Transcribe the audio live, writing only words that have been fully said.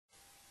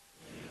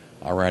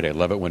All right, I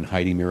love it when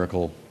Heidi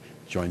Maricle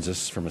joins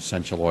us from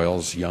Essential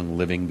Oils Young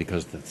Living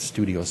because the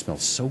studio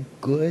smells so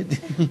good.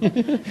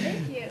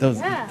 Thank you.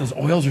 Those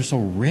oils are so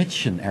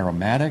rich and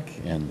aromatic,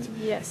 and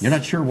yes. You're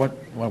not sure what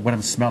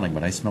I'm smelling,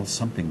 but I smell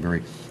something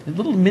very a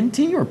little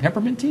minty or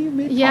pepperminty.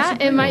 Maybe Yeah,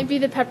 possibly, it might be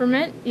the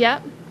peppermint.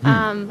 Yep.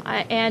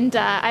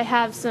 I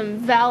have some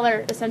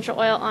Valor essential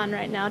oil on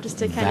right now just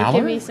to kind of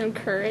give me some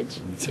courage.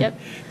 Yep.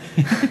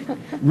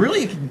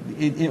 Really,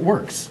 it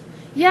works.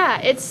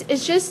 Yeah, it's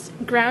just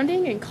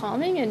grounding and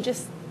calming and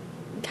just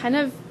kind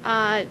of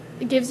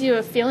gives you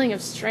a feeling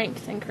of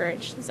strength and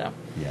courage. So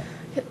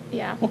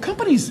yeah. Well,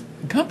 companies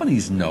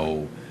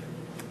know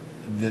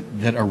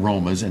that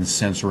aromas and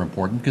scents are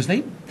important because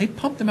they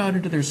pump them out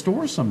into their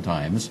stores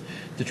sometimes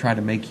to try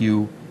to make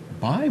you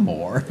buy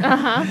more.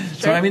 Sure.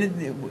 So I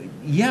mean,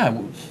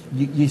 you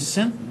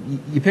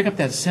pick up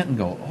that scent and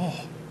go,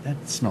 oh,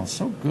 that smells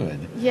so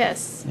good.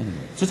 Yes. Anyway,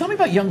 so tell me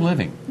about Young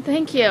Living.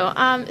 Thank you.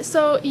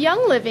 So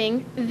Young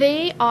Living,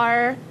 they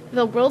are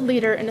the world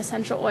leader in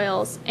essential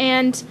oils.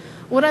 And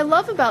what I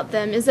love about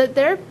them is that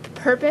their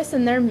purpose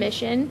and their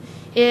mission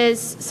is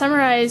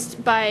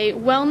summarized by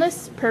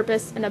wellness,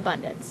 purpose, and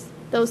abundance.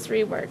 Those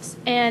three words.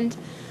 And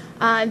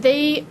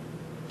they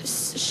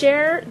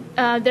share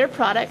their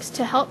products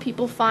to help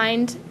people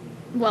find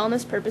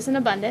wellness, purpose, and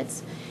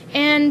abundance.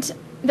 And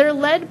they're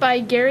led by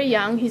Gary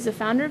Young. He's the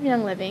founder of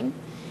Young Living.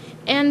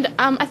 And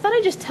I thought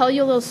I'd just tell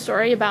you a little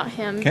story about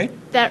him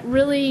that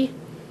really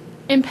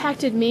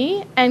impacted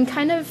me and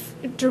kind of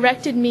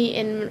directed me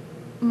in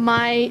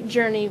my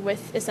journey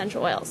with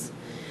essential oils.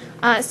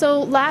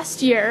 So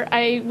last year,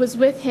 I was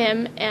with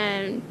him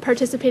and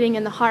participating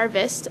in the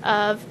harvest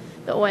of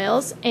the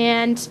oils,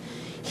 and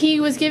he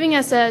was giving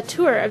us a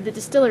tour of the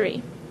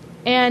distillery.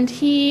 And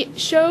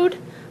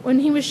when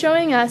he was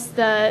showing us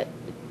the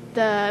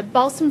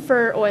balsam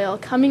fir oil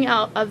coming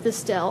out of the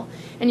still,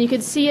 and you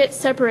could see it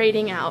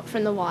separating out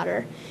from the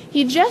water,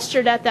 he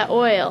gestured at that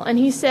oil, and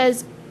he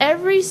says,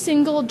 every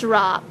single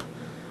drop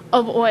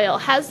of oil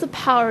has the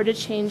power to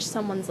change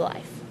someone's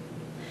life.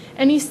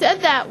 And he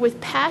said that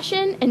with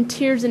passion and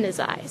tears in his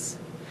eyes.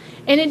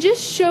 And it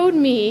just showed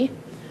me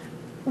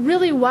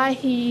really why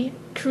he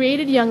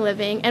created Young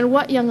Living and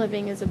what Young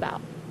Living is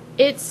about.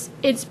 It's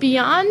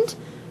beyond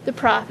the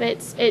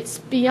profits. It's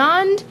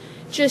beyond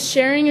just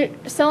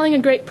selling a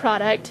great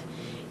product.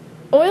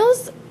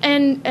 Oils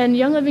and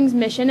Young Living's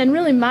mission, and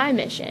really my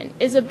mission,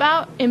 is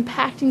about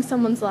impacting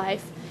someone's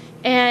life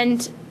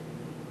and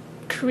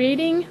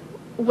creating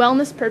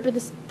wellness,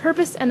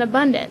 purpose, and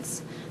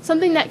abundance,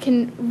 something that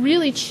can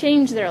really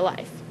change their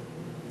life.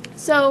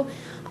 So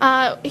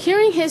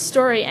hearing his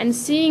story and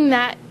seeing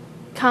that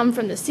come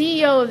from the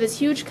CEO of this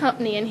huge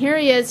company, and here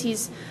he is,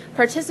 he's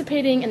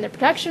participating in the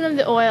production of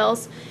the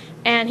oils,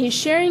 and he's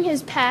sharing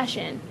his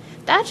passion,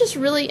 that just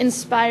really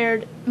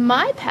inspired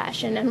my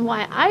passion and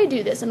why I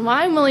do this and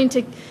why I'm willing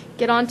to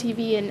get on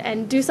TV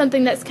and do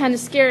something that's kind of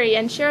scary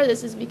and share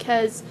this, is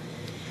because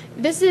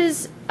this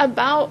is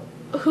about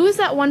who's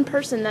that one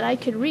person that I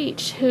could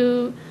reach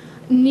who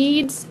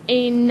needs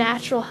a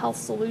natural health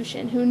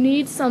solution, who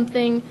needs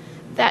something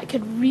that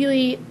could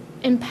really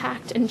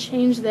impact and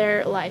change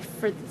their life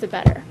for the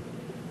better.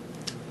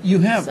 You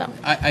have,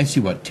 I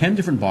see, 10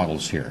 different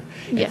bottles here.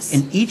 Yes.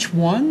 And each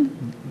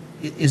one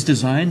is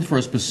designed for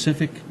a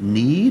specific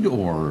need,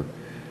 or?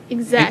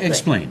 Exactly.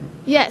 Explain.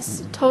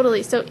 Yes,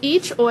 totally. So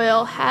each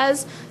oil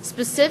has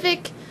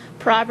specific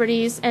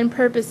properties and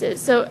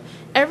purposes. So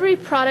every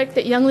product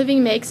that Young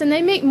Living makes, and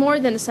they make more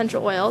than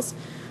essential oils,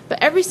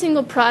 but every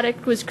single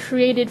product was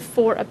created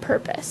for a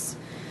purpose.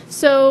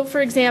 So, for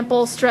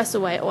example, Stress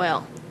Away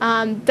oil.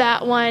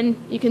 That one,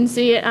 you can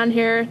see it on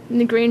here in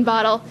the green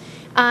bottle.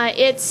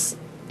 It's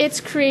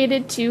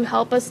created to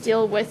help us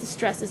deal with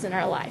stresses in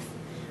our life.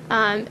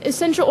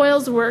 Essential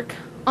oils work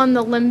on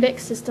the limbic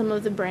system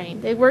of the brain.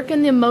 They work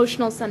in the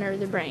emotional center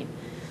of the brain.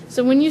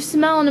 So when you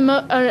smell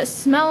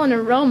an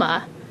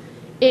aroma,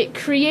 it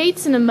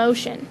creates an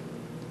emotion,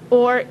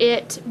 or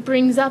it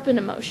brings up an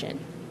emotion.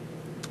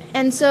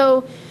 And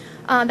so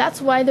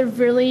that's why they're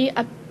really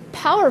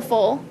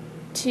powerful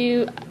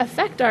to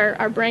affect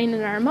our brain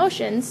and our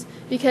emotions,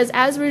 because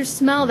as we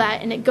smell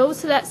that and it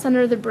goes to that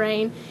center of the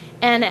brain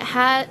and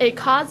it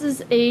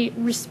causes a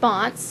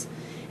response,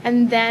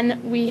 and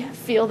then we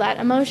feel that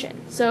emotion,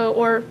 so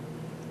or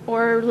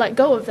let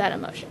go of that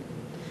emotion.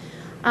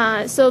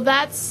 So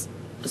that's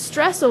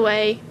Stress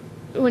Away.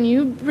 When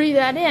you breathe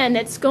that in,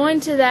 it's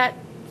going to that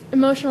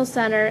emotional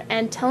center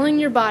and telling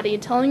your body,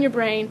 telling your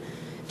brain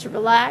to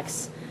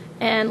relax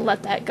and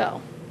let that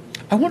go.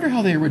 I wonder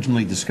how they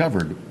originally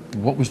discovered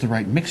what was the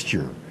right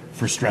mixture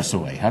for Stress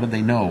Away. How did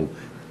they know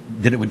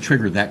that it would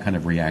trigger that kind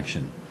of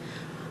reaction?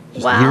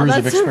 Just wow, years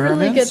of that's a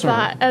really good experiments, or?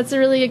 thought. That's a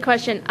really good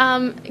question.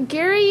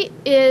 Gary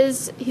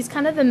he's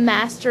kind of the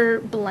master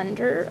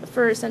blender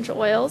for essential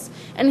oils,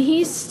 and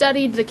he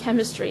studied the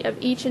chemistry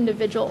of each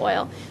individual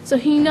oil. So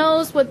he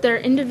knows what their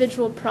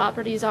individual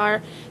properties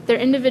are, their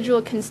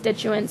individual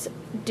constituents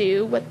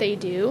do, what they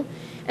do.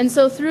 And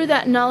so through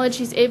that knowledge,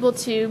 he's able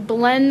to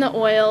blend the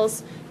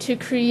oils to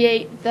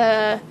create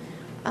the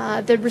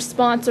the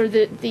response or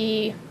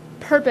the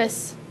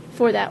purpose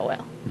for that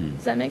oil.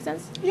 Does that make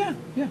sense? Yeah,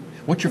 yeah.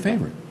 What's your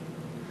favorite?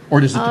 Or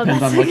does it depend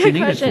that's on a what you good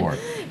need question. it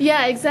for?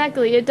 Yeah,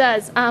 exactly. It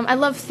does. I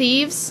love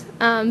Thieves.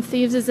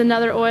 Thieves is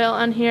another oil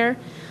on here.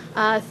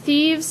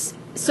 Thieves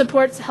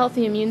supports a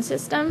healthy immune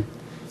system.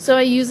 So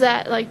I use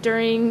that like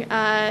during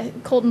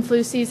cold and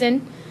flu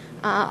season.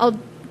 I'll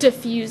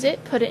diffuse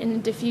it, put it in a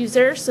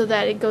diffuser so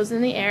that it goes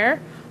in the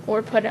air,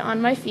 or put it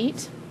on my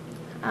feet.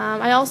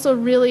 I also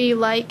really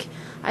like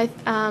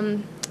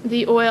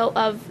the oil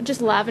of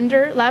just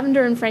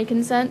lavender and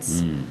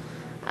frankincense.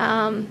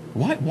 Why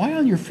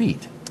on your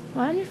feet?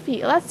 Why on your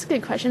feet? Well, that's a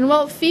good question.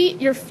 Well,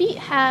 your feet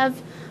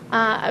have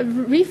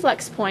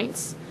reflex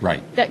points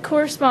Right. that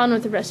correspond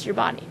with the rest of your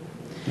body.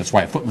 That's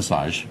why a foot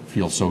massage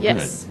feels so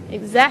Yes, good.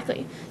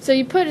 exactly. So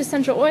you put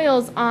essential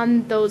oils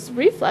on those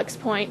reflex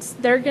points,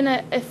 they're going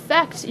to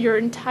affect your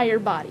entire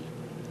body.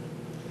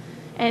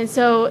 And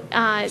so...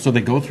 So they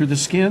go through the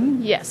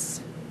skin?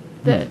 Yes.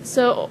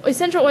 So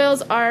essential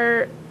oils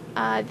are,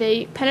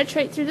 they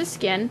penetrate through the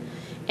skin,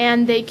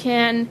 and they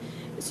can...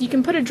 So you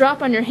can put a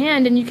drop on your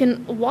hand, and you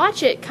can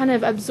watch it kind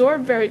of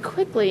absorb very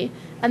quickly,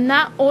 and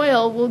that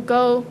oil will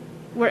go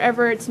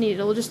wherever it's needed.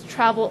 It will just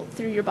travel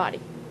through your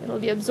body. It'll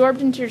be absorbed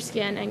into your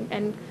skin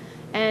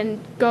and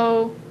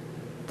go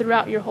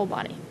throughout your whole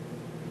body.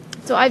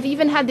 So I've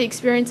even had the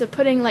experience of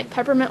putting like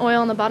peppermint oil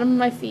on the bottom of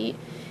my feet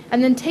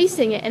and then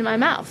tasting it in my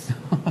mouth.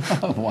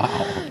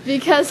 Wow.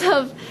 Because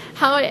of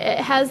how it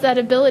has that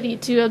ability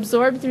to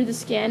absorb through the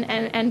skin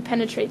and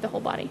penetrate the whole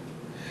body.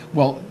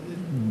 Well,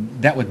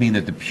 that would mean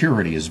that the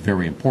purity is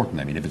very important.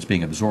 I mean, if it's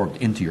being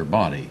absorbed into your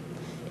body.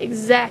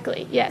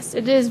 Exactly. Yes,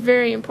 it is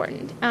very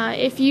important.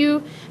 If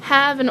you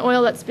have an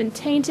oil that's been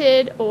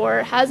tainted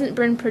or hasn't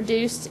been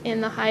produced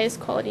in the highest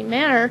quality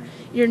manner,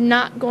 you're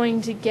not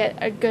going to get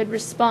a good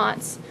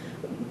response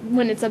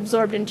when it's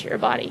absorbed into your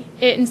body.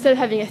 Instead of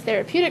having a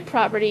therapeutic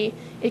property,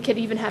 it could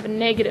even have a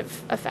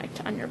negative effect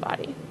on your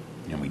body.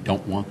 And we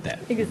don't want that.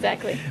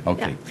 Exactly.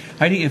 Okay. Yeah.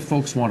 Heidi, if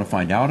folks want to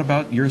find out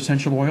about your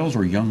essential oils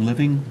or Young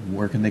Living,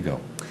 where can they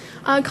go?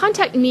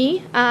 Contact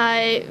me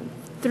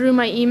through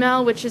my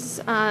email, which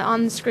is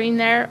on the screen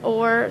there,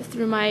 or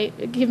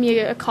give me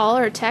a call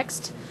or a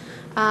text,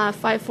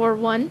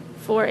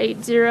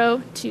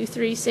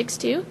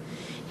 541-480-2362.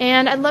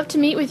 And I'd love to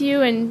meet with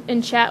you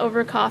and chat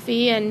over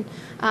coffee, and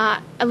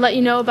I'll let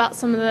you know about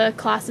some of the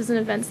classes and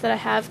events that I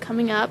have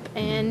coming up,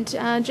 and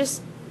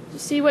just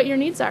see what your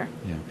needs are.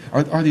 Yeah.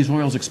 Are these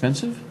oils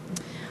expensive?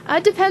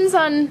 It depends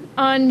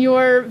on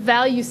your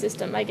value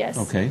system, I guess.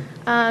 Okay.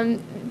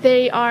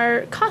 They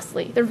are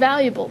costly. They're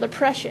valuable. They're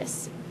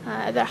precious.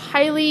 They're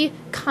highly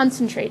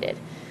concentrated.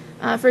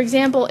 For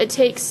example, it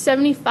takes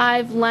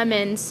 75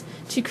 lemons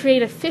to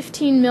create a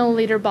 15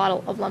 milliliter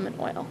bottle of lemon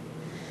oil.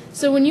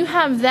 So when you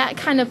have that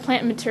kind of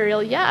plant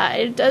material, yeah,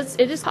 it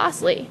is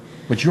costly.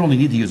 But you only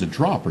need to use a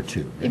drop or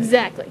two. Right?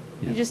 Exactly.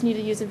 Yeah. You just need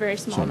to use a very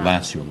small So it amount.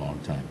 lasts you a long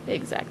time.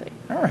 Exactly.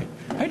 All right.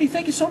 Heidi,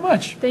 thank you so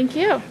much. Thank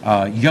you.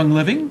 Young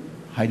Living,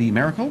 Heidi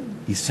Maricle,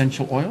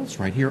 Essential Oils,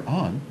 right here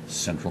on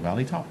Central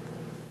Valley Talk.